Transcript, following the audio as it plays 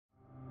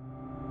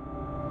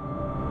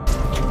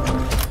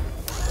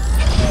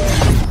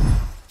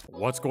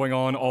What's going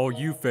on, all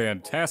you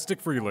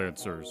fantastic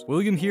freelancers?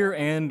 William here,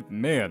 and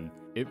man,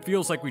 it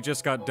feels like we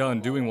just got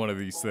done doing one of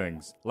these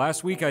things.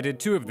 Last week I did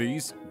 2 of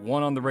these,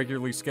 one on the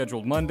regularly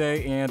scheduled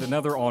Monday and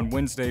another on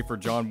Wednesday for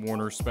John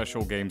Warner's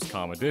Special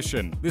Gamescom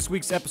edition. This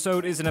week's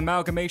episode is an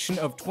amalgamation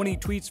of 20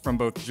 tweets from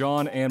both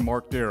John and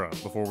Mark Darrah.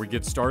 Before we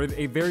get started,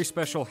 a very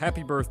special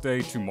happy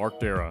birthday to Mark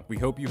Darrah. We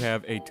hope you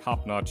have a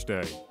top-notch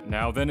day.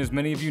 Now then, as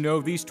many of you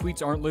know, these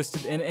tweets aren't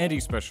listed in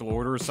any special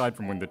order aside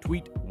from when the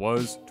tweet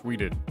was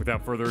tweeted.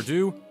 Without further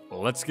ado,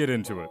 let's get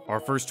into it.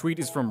 Our first tweet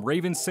is from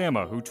Raven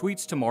Sama, who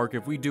tweets to Mark,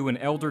 if we do an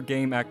Elder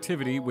game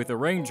activity with a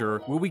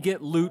ranger, will we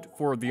get loot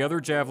for the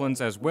other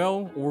javelins as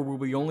well, or will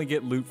we only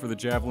get loot for the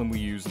javelin we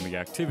use in the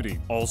activity?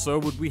 Also,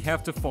 would we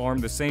have to farm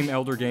the same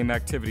Elder game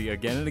activity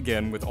again and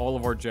again with all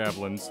of our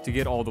javelins to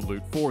get all the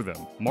loot for them?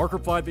 Mark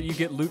replied that you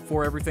get loot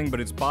for everything,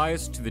 but it's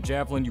biased to the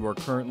javelin you are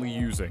currently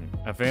using.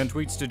 A fan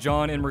tweets to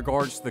John in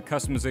regards to the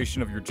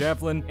customization of your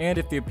javelin, and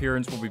if the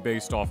appearance will be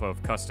based off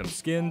of custom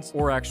skins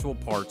or actual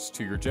parts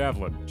to your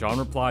javelin. John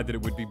replied that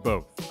it would be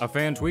both. A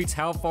fan tweets,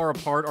 how far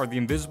apart are the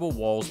invisible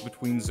walls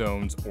between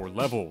zones or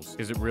levels?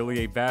 Is it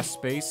really a vast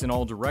space in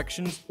all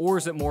directions, or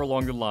is it more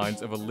along the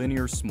lines of a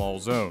linear small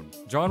zone?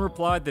 John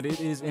replied that it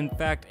is in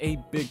fact a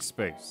big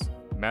space.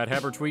 Matt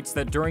Haber tweets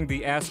that during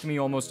the Ask Me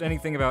Almost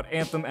Anything About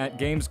Anthem at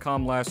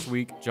Gamescom last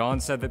week, John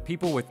said that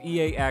people with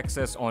EA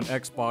access on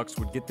Xbox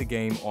would get the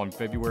game on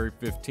February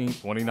 15,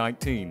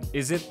 2019.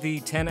 Is it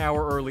the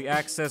 10-hour early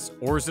access,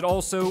 or is it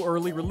also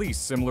early release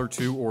similar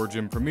to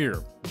Origin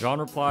Premiere? John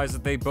replies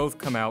that they both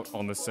come out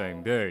on the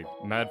same day.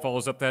 Matt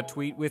follows up that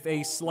tweet with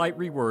a slight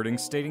rewording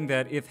stating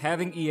that if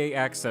having EA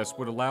access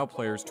would allow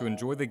players to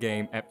enjoy the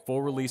game at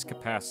full release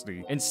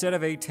capacity instead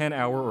of a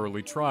 10-hour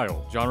early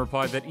trial. John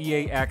replied that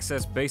EA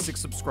access basic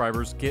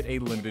subscribers get a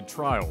limited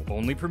trial.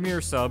 Only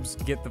Premier subs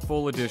get the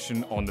full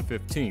edition on the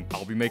 15th.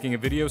 I'll be making a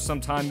video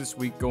sometime this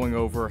week going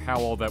over how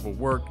all that will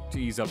work to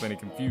ease up any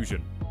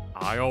confusion.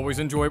 I always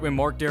enjoy it when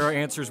Mark Darrah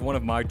answers one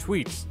of my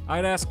tweets.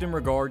 I'd asked in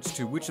regards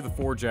to which of the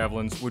 4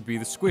 javelins would be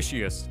the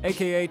squishiest,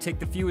 aka take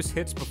the fewest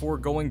hits before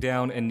going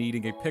down and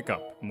needing a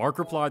pickup. Mark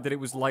replied that it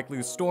was likely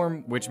the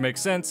Storm, which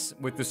makes sense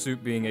with the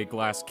suit being a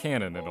glass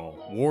cannon and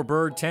all.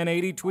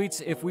 Warbird1080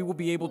 tweets if we will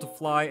be able to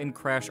fly and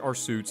crash our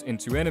suits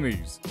into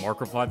enemies.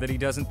 Mark replied that he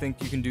doesn't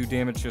think you can do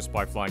damage just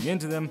by flying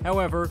into them,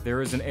 however,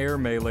 there is an air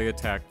melee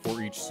attack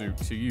for each suit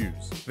to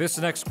use. This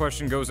next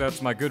question goes out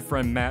to my good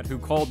friend Matt, who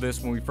called this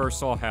when we first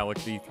saw Halleck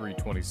V3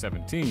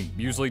 2017.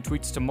 Muesli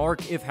tweets to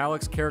Mark if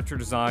Halleck's character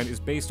design is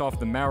based off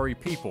the Maori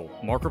people.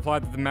 Mark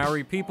replied that the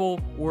Maori people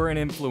were an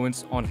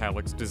influence on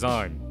Halleck's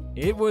design.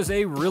 It was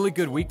a really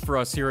good week for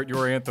us here at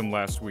Your Anthem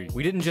last week.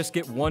 We didn't just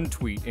get 1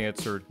 tweet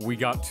answered, we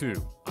got 2.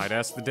 I'd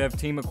asked the dev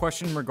team a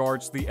question in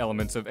regards to the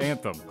elements of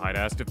Anthem. I'd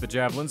asked if the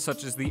javelins,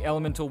 such as the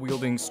elemental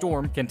wielding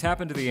Storm, can tap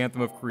into the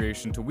Anthem of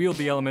Creation to wield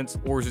the elements,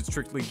 or is it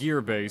strictly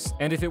gear-based,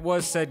 and if it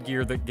was said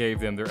gear that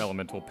gave them their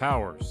elemental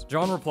powers.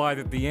 John replied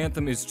that the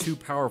Anthem is too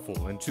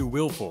powerful and too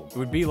willful. It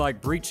would be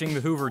like breaching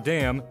the Hoover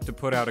Dam to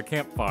put out a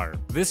campfire.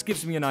 This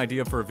gives me an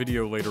idea for a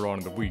video later on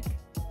in the week.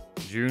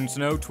 June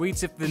Snow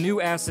tweets if the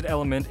new acid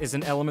element is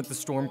an element the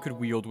Storm could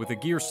wield with a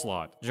gear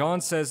slot. John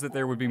says that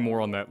there would be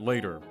more on that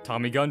later.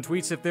 Tommy Gunn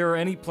tweets if there are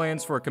any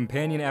plans for a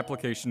companion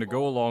application to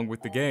go along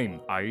with the game,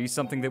 i.e.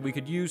 something that we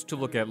could use to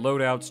look at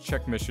loadouts,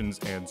 check missions,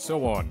 and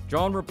so on.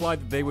 John replied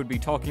that they would be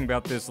talking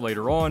about this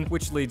later on,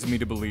 which leads me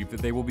to believe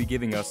that they will be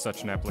giving us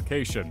such an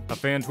application. A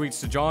fan tweets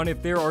to John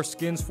if there are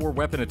skins for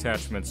weapon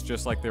attachments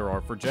just like there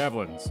are for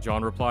javelins.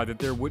 John replied that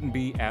there wouldn't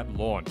be at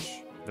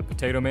launch. The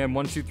Potato Man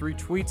 123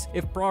 tweets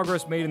if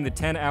progress made in the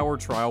 10-hour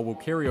trial will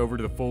carry over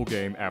to the full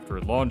game after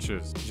it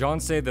launches.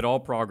 John said that all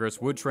progress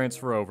would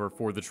transfer over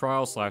for the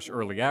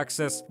trial/early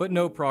access, but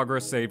no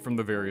progress saved from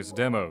the various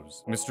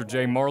demos. Mr.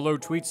 J. Marlowe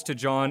tweets to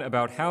John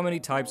about how many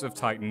types of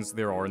Titans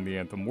there are in the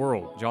Anthem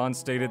world. John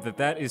stated that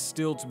that is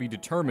still to be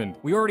determined.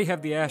 We already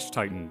have the Ash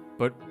Titan,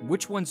 but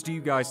which ones do you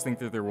guys think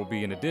that there will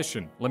be in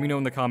addition? Let me know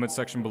in the comment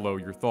section below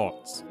your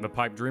thoughts. The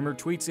Pipe Dreamer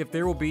tweets if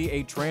there will be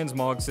a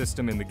transmog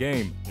system in the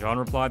game. John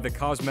replied that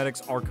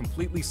cosmetics are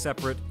completely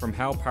separate from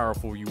how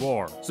powerful you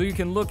are, so you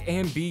can look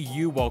and be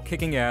you while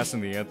kicking ass in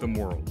the Anthem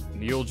world.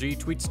 Neil G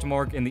tweets to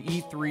Mark in the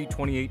E3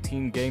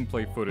 2018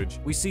 gameplay footage,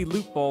 we see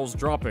loot balls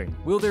dropping.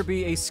 Will there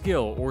be a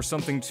skill or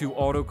something to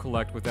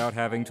auto-collect without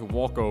having to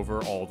walk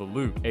over all the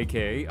loot,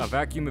 aka a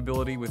vacuum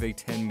ability with a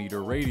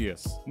 10-meter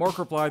radius? Mark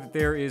replied that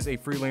there is a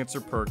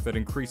Freelancer perk that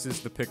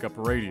increases the pickup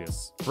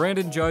radius.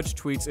 Brandon Judge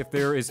tweets if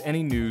there is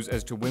any news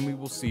as to when we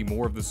will see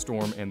more of the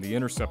Storm and the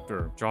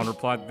Interceptor. John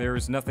replied that there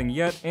is nothing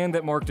yet, and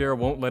that Mark Darrah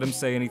won't let him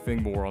say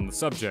anything more on the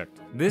subject.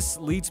 This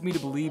leads me to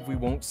believe we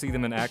won't see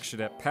them in action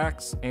at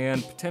PAX,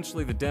 and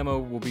potentially the demo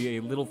will be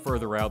a little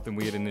further out than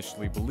we had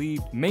initially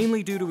believed,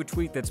 mainly due to a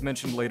tweet that's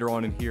mentioned later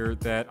on in here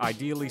that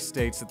ideally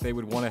states that they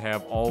would want to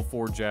have all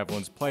 4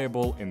 javelins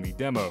playable in the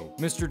demo.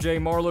 Mr. J.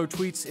 Marlowe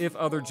tweets if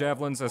other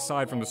javelins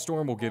aside from the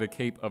Storm will get a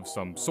cape of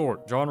some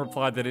sort. John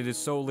replied that it is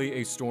solely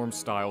a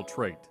Storm-style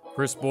trait.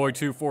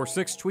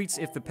 ChrisBoy246 tweets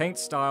if the paint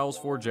styles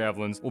for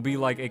javelins will be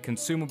like a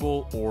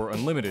consumable or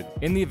unlimited,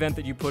 in the event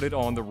that you put it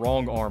on the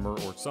wrong armor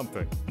or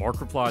something. Mark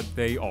replied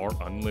they are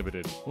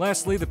unlimited.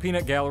 Lastly, the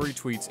Peanut Gallery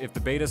tweets if the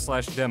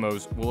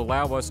beta/demos will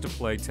allow us to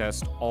play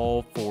test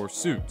all 4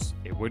 suits.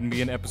 It wouldn't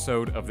be an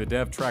episode of the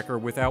Dev Tracker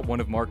without one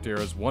of Mark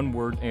Darrah's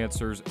one-word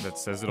answers that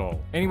says it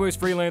all. Anyways,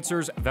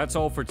 freelancers, that's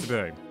all for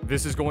today.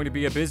 This is going to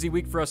be a busy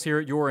week for us here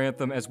at Your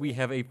Anthem, as we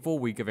have a full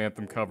week of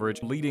Anthem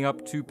coverage leading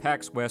up to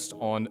PAX West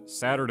on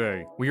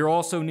Saturday. We are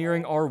also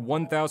nearing our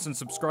 1,000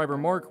 subscriber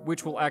mark,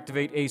 which will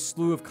activate a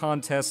slew of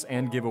contests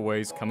and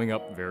giveaways coming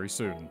up very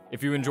soon.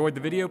 If you enjoyed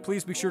the video,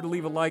 please be sure to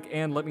leave a like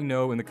and let me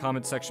know in the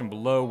comment section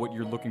below what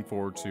you're looking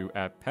forward to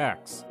at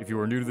PAX. If you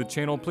are new to the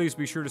channel, please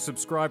be sure to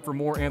subscribe for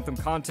more Anthem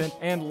content,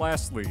 and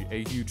lastly,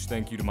 a huge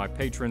thank you to my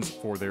patrons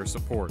for their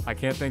support. I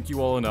can't thank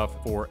you all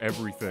enough for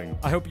everything.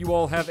 I hope you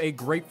all have a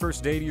great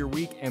first day to your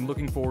week, and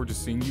looking forward to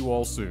seeing you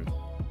all soon.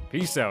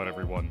 Peace out,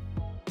 everyone.